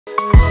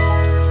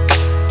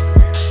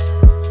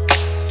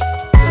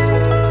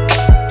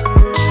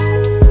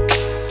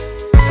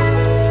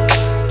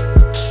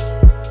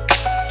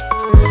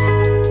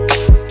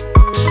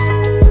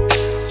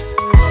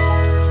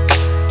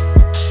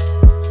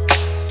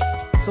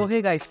So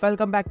hey guys,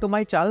 welcome back to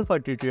my channel for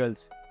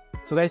tutorials.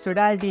 So guys,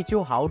 today I'll teach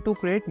you how to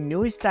create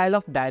new style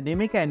of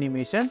dynamic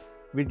animation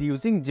with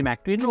using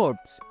geometry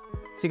nodes.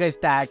 See guys,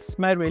 that's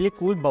my really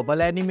cool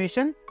bubble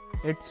animation.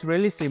 It's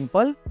really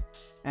simple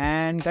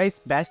and guys,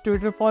 best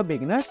tutorial for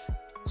beginners.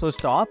 So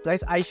stop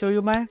guys, I show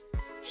you my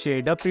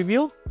shader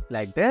preview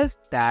like this.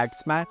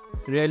 That's my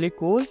really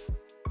cool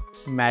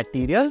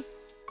material.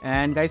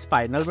 And guys,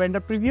 final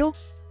render preview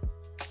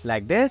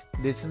like this.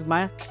 This is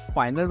my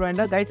final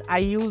render guys. I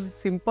use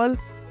simple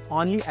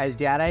only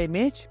HDRI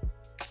image.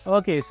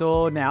 Okay,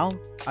 so now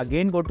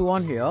again go to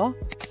on here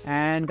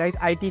and guys,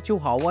 I teach you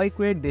how I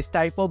create this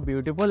type of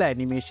beautiful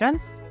animation.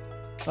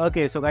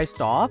 Okay, so guys,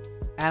 stop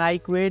and I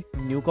create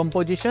new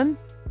composition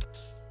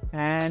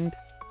and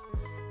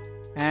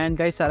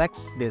guys, select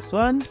this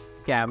one,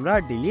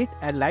 camera, delete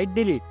and light,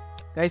 delete.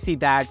 Guys, see,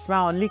 that's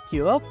my only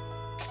cube.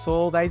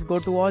 So guys, go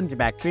to on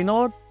geometry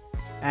node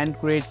and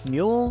create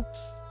new.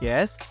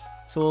 Yes,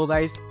 so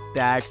guys,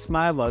 that's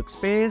my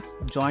workspace,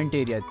 joint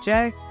area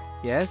check.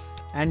 Yes,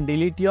 and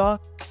delete your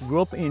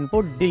group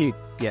input, delete.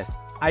 Yes,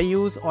 I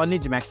use only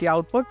geometry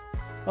output.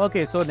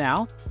 Okay, so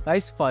now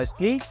guys,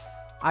 firstly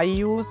I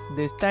use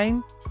this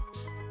time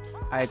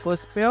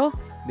icosphere,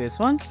 this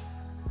one,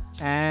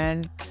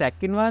 and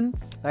second one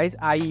guys,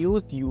 I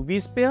used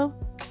UV sphere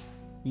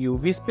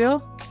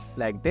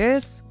like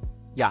this.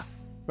 Yeah,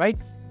 right.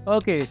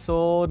 Okay,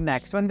 so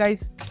next one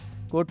guys,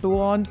 go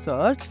to on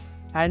search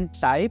and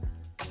type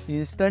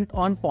instant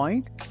on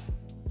point.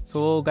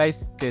 So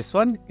guys, this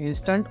one,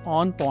 instant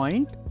on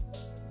point,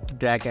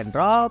 drag and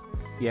drop.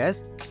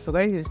 Yes, so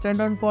guys, instant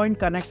on point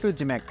connect to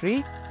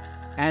geometry,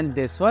 and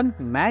this one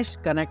mesh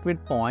connect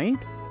with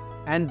point,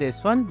 and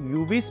this one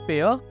UV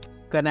sphere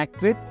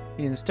connect with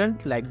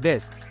instant like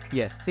this.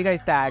 Yes, see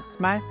guys, that's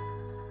my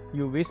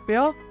UV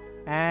sphere.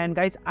 And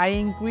guys, I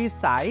increase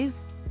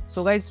size.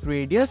 So guys,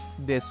 radius,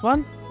 this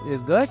one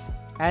is good,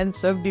 and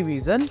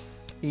subdivision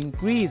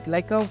increase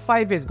like a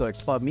 5 is good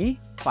for me,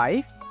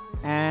 5.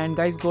 And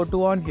guys, go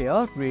to on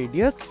here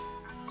radius.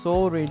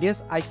 So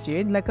radius I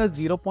change like a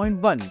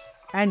 0.1,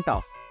 enter.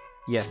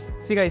 Yes,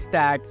 see guys,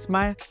 that's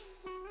my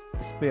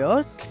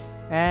spheres.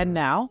 And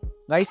now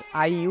guys,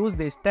 I use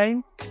this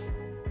time,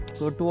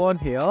 go to on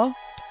here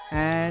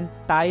and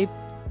type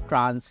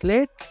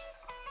translate.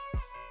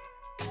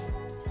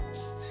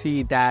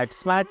 See,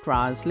 that's my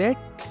translate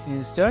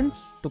instant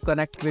to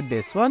connect with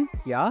this one.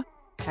 Yeah,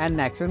 and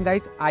next one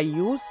guys, I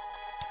use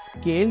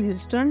scale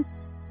instant.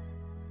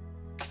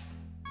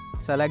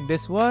 Select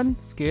this one,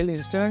 scale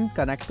instant,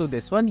 connect to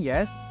this one.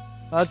 Yes.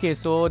 Okay,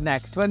 so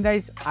next one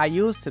guys, I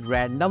use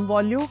random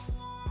value.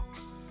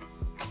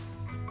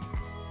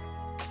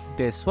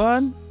 This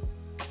one,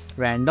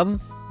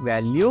 random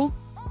value.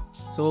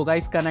 So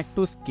guys, connect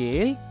to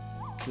scale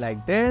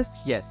like this.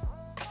 Yes.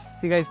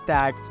 See guys,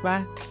 that's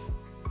my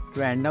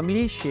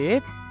randomly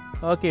shape.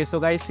 Okay, so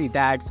guys, see,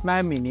 that's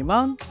my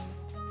minimum.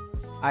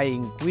 I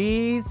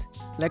increase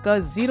like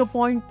a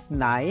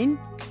 0.9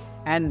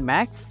 and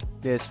max,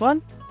 this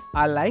one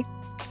I like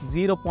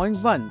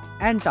 0.1,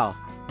 enter.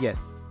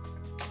 Yes,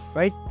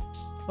 right.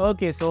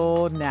 Okay,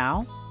 so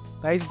now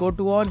guys, go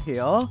to on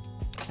here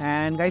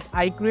and guys,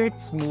 I create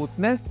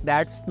smoothness.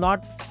 That's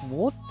not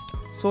smooth,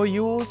 so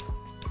use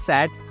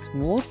set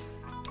smooth,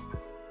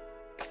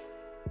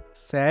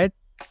 set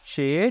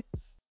shade,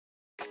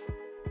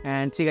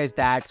 and see guys,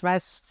 that's my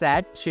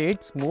set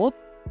shade smooth.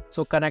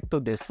 So connect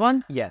to this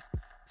one. Yes,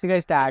 see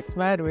guys, that's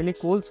my really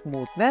cool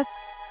smoothness.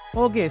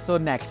 Okay, so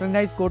next one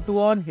guys, go to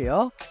on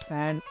here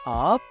and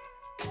up,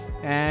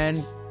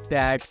 and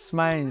that's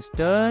my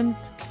instant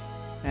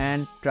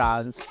and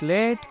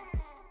translate.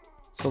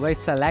 So guys,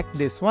 select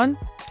this one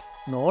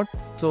node,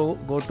 so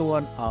go to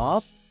on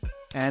up,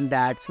 and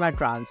that's my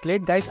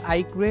translate. Guys,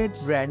 I create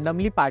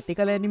randomly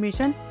particle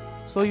animation,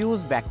 so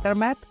use vector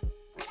math.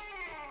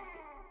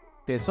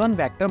 This one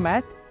vector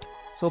math,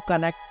 so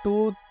connect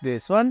to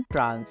this one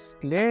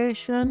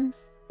translation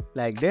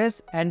like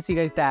this, and see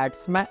guys,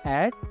 that's my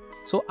add.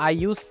 So I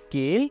use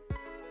scale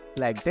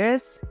like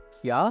this.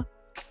 Yeah,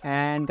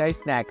 and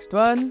guys, next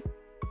one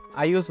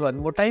I use one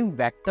more time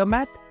vector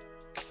math,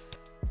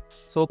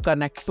 so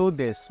connect to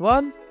this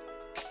one,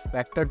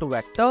 vector to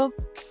vector,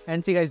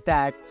 and see guys,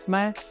 that's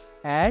my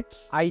add.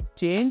 I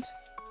change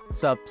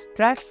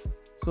subtract,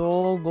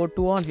 so go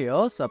to on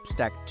here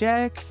subtract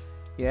check.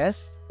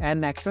 Yes,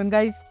 and next one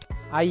guys,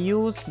 I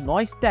use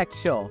noise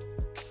texture,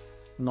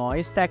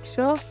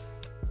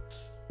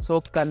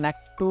 so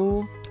connect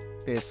to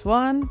this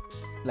one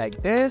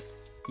like this.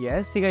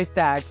 Yes, see guys,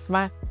 that's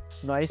my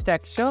noise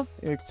texture.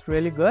 It's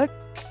really good.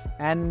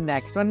 And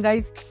next one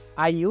guys,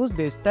 I use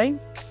this time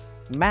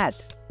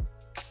math,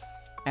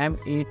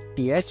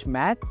 math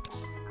math.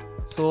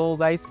 So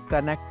guys,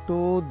 connect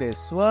to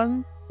this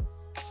one.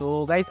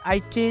 So guys, I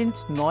change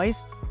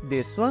noise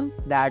this one,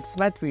 that's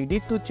my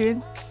 3D to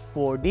change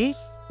 4D.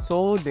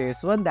 So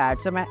this one,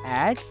 that's my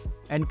add,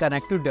 and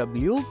connect to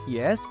W.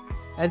 Yes,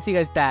 and see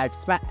guys,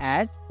 that's my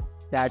add,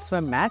 that's my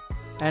math,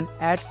 and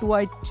add to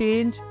I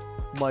change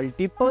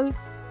multiple,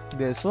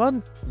 this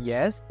one.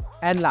 Yes,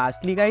 and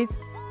lastly guys,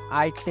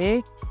 I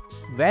take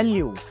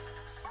value.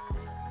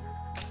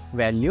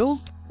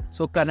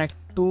 So connect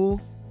to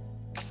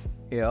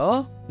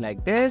here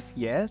like this.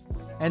 Yes.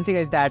 And see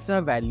guys, that's my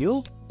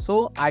value.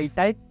 So I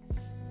type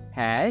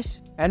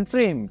hash and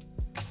frame.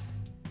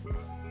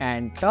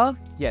 Enter.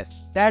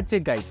 Yes, that's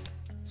it guys.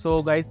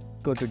 So guys,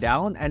 go to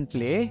down and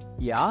play.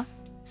 Yeah.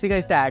 See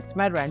guys, that's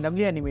my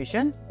randomly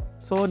animation.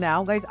 So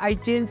now guys, I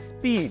change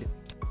speed.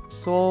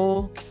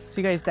 So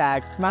see guys,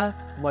 that's my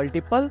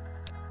multiple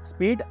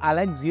speed. I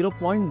like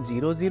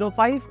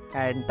 0.005.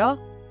 Enter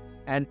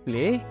and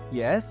play.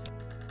 Yes.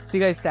 See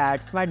guys,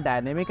 that's my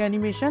dynamic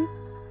animation.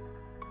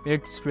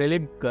 It's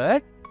really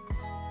good.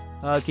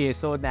 Okay,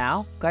 so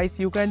now guys,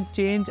 you can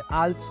change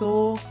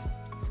also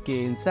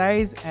scale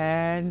size.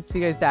 And see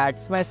guys,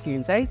 that's my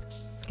scale size.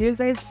 Scale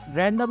size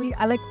randomly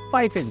I like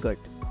 5 is good.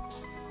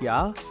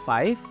 Yeah,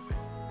 5.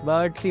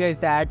 But see guys,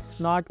 that's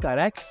not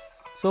correct.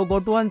 So go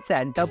to one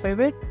center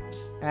pivot,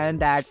 and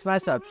that's my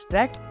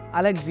subtract.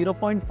 I like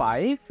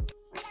 0.5,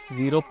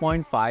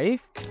 0.5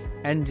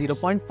 and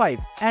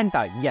 0.5.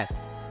 Enter. Yes,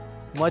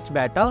 much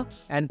better.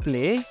 And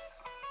play.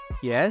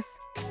 Yes.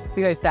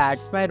 See guys,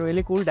 that's my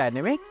really cool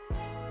dynamic.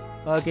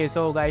 Okay,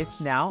 so guys,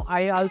 now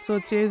I also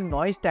change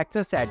noise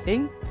texture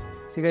setting.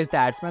 See guys,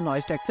 that's my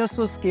noise texture.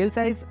 So scale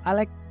size I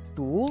like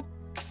 2,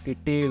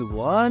 detail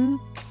 1.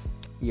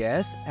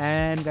 Yes,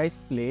 and guys,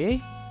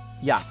 play.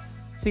 Yeah.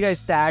 See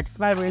guys, that's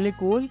my really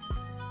cool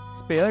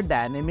sphere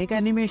dynamic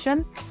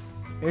animation.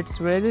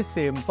 It's really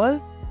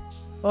simple.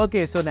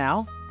 Okay, so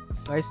now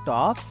I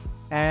stop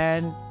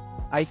and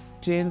I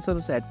change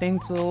some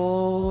settings.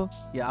 So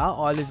yeah,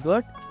 all is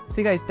good.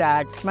 See guys,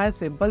 that's my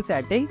simple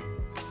setting.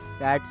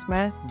 That's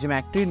my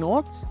geometry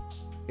nodes.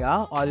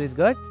 Yeah, all is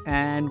good.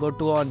 And go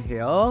to on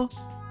here.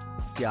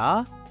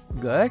 Yeah,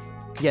 good.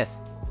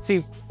 Yes,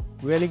 see,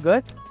 really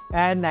good.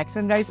 And next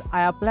one guys,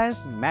 I apply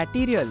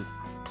material.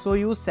 So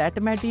use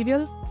set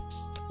material.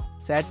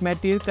 Set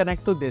material,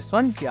 connect to this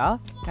one. Yeah,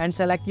 and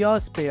select your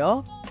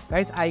sphere.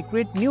 Guys, I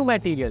create new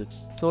material.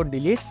 So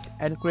delete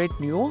and create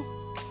new.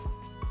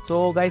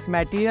 So guys,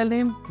 material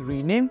name,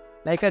 rename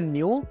like a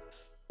new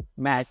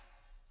mat.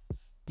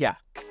 Yeah.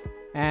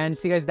 And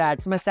see guys,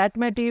 that's my set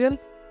material.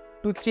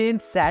 To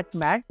change set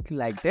mat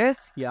like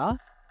this. Yeah.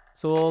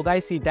 So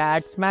guys, see,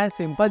 that's my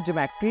simple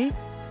geometry.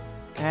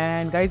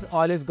 And guys,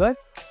 all is good.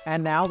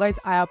 And now guys,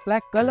 I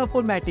apply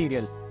colorful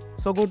material.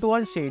 So go to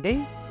one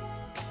shading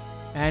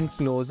and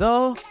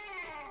closer.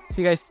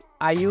 See guys,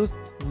 I use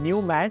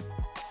new mat.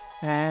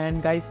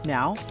 And guys,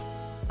 now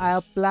I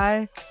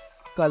apply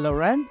color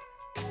ramp.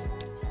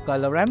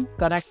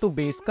 Connect to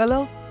base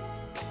color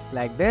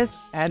like this.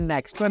 And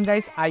next one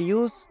guys, I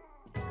use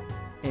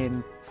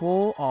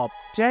info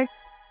object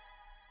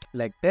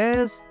like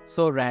this.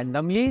 So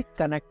randomly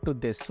connect to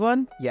this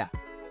one. Yeah.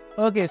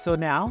 Okay, so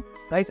now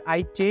guys,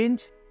 I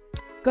change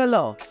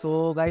color.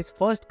 So guys,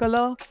 first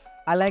color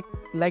I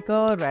like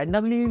a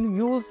randomly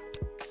use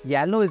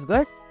yellow is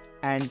good.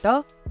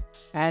 Enter.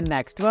 And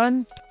next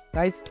one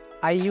guys,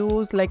 I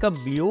use like a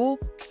blue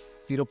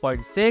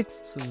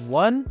 0.6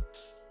 1.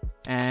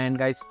 And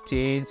guys,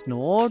 change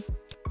node.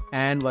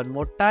 And one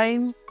more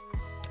time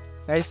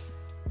guys,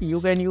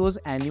 you can use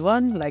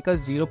anyone like a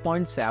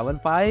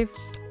 0.75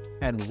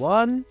 and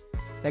 1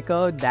 like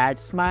a,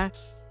 that's my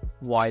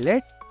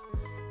violet,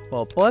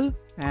 purple.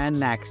 And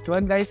next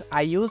one guys,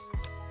 I use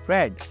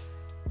red.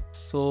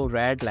 So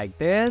red like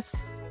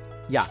this.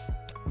 Yeah,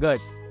 good.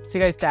 See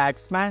guys,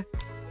 that's my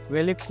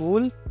really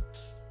cool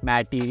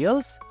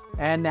materials.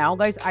 And now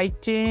guys, I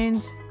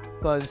change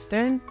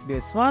constant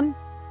this one.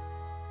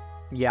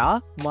 Yeah,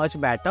 much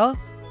better.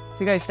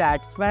 See guys,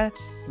 that's my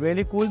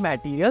really cool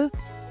material.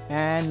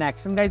 And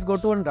next one guys, go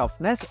to on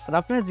roughness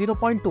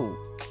 0.2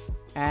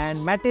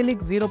 and metallic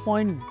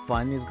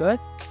 0.1 is good.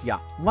 Yeah,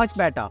 much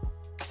better.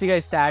 See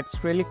guys,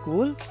 that's really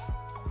cool,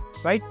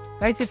 right?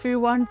 Guys, if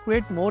you want to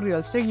create more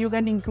realistic, you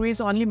can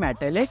increase only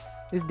metallic.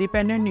 It's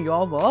dependent on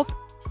your work.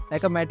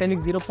 Like a metallic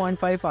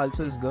 0.5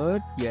 also is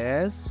good.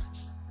 Yes.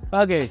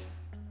 Okay,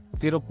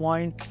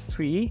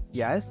 0.3.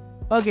 Yes.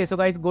 Okay, so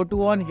guys, go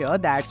to on here.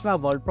 That's my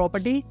world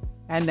property.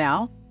 And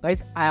now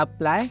guys, I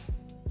apply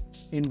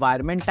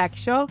environment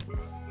texture.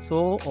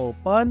 So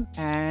open,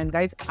 and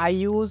guys, I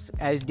use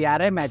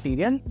HDRI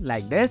material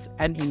like this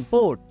and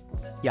import.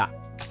 Yeah.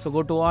 So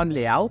go to on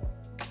layout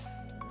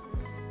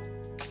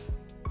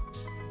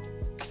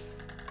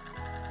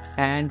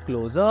and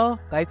closer.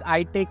 Guys,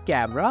 I take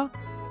camera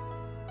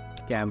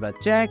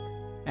check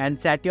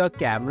and set your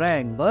camera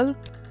angle.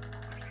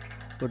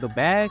 Go to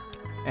back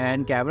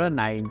and camera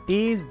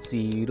 90,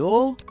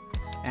 0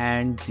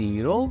 and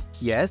 0.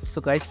 Yes. So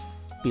guys,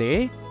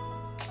 play.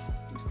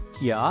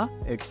 Yeah,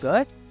 it's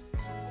good.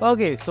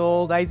 Okay,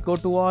 so guys, go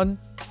to on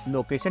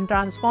location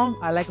transform.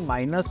 I like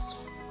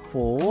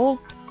 -4.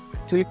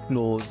 Actually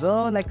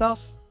closer, like a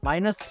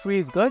 -3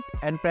 is good.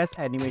 And press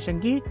animation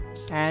key.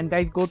 And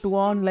guys, go to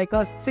on like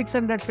a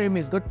 600 frame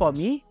is good for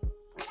me.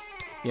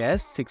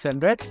 Yes,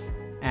 600.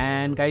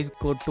 And guys,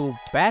 go to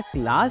back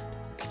last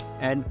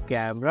and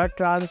camera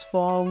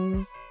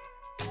transform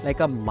like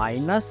a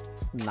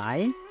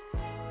 -9.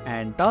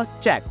 Enter,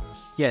 check.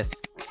 Yes.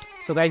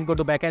 So guys, go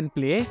to back and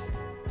play.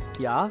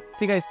 Yeah.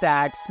 See guys,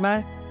 that's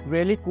my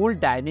really cool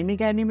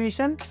dynamic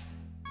animation.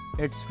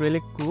 It's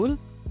really cool.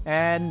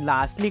 And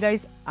lastly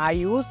guys, I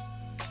use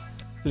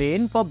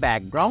plane for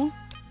background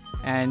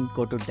and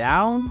go to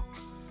down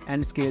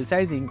and scale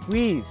size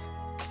increase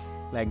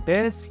like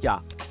this. Yeah.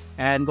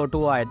 And go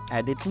to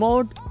edit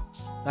mode.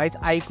 Guys,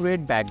 I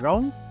create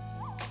background.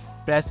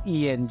 Press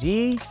E and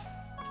G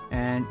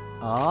and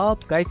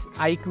up. Guys,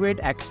 I create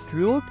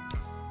extrude.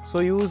 So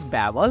use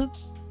bevel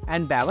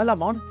and bevel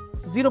amount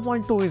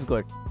 0.2 is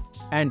good.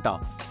 Enter.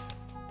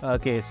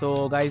 Okay,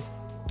 so guys,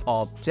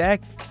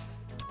 object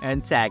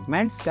and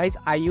segments. Guys,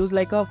 I use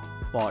like a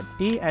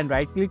 40 and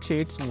right click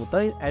shade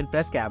smoother and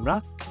press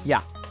camera.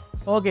 Yeah.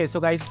 Okay, so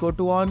guys, go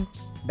to on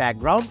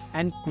background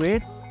and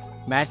create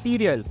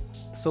material.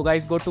 So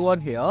guys, go to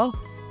on here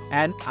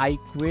and I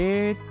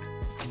create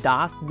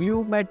dark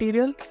blue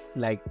material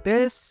like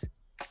this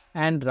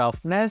and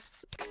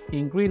roughness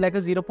increase like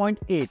a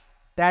 0.8.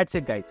 That's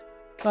it guys.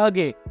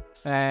 Okay,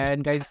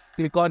 and guys,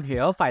 click on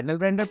here final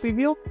render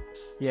preview.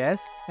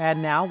 Yes,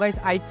 and now guys,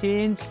 I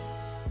change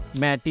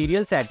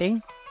material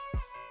setting.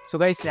 So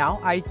guys, now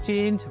I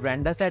change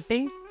render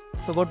setting.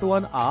 So go to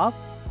on up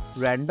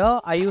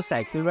render. I use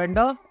cycle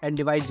render and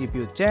divide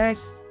GPU check.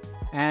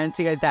 And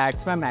see guys,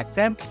 that's my max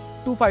amp.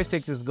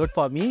 256 is good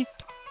for me.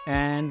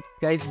 And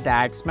guys,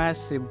 that's my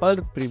simple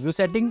preview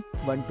setting.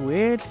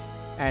 128.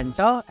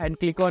 Enter and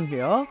click on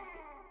here.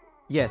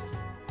 Yes.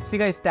 See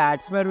guys,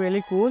 that's my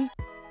really cool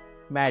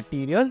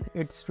material.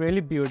 It's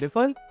really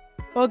beautiful.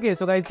 Okay,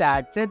 so guys,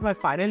 that's it. My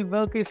final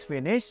work is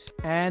finished.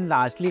 And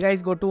lastly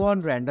guys, go to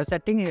on render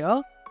setting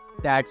here.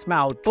 That's my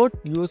output.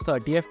 Use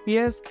 30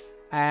 FPS.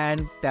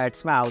 And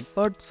that's my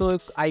output. So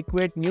I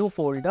create new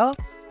folder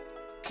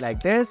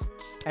like this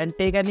and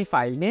take any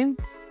file name.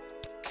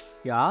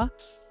 Yeah,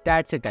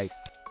 that's it guys.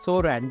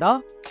 So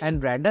render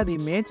and render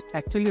image,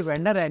 actually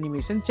render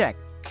animation check.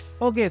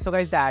 Okay, so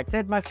guys, that's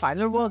it. My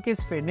final work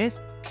is finished.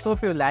 So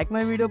if you like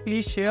my video,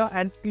 please share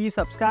and please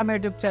subscribe my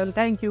YouTube channel.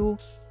 Thank you.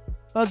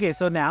 Okay,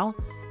 so now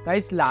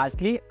guys,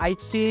 lastly I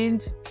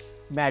change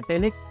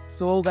metallic.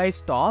 So guys,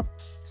 stop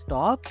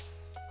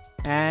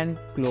and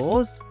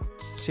close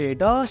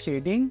shader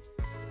shading.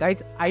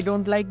 Guys, I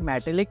don't like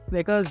metallic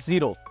like a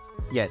 0.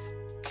 Yes,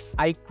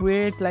 I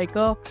create like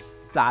a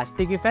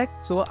plastic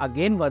effect. So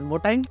again, one more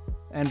time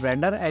and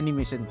render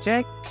animation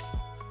check.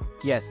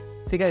 Yes,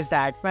 see guys,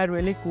 that's my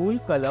really cool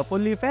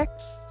colorful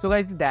effect. So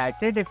guys,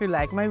 that's it. If you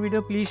like my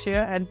video, please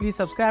share and please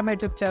subscribe my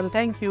YouTube channel.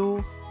 Thank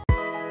you.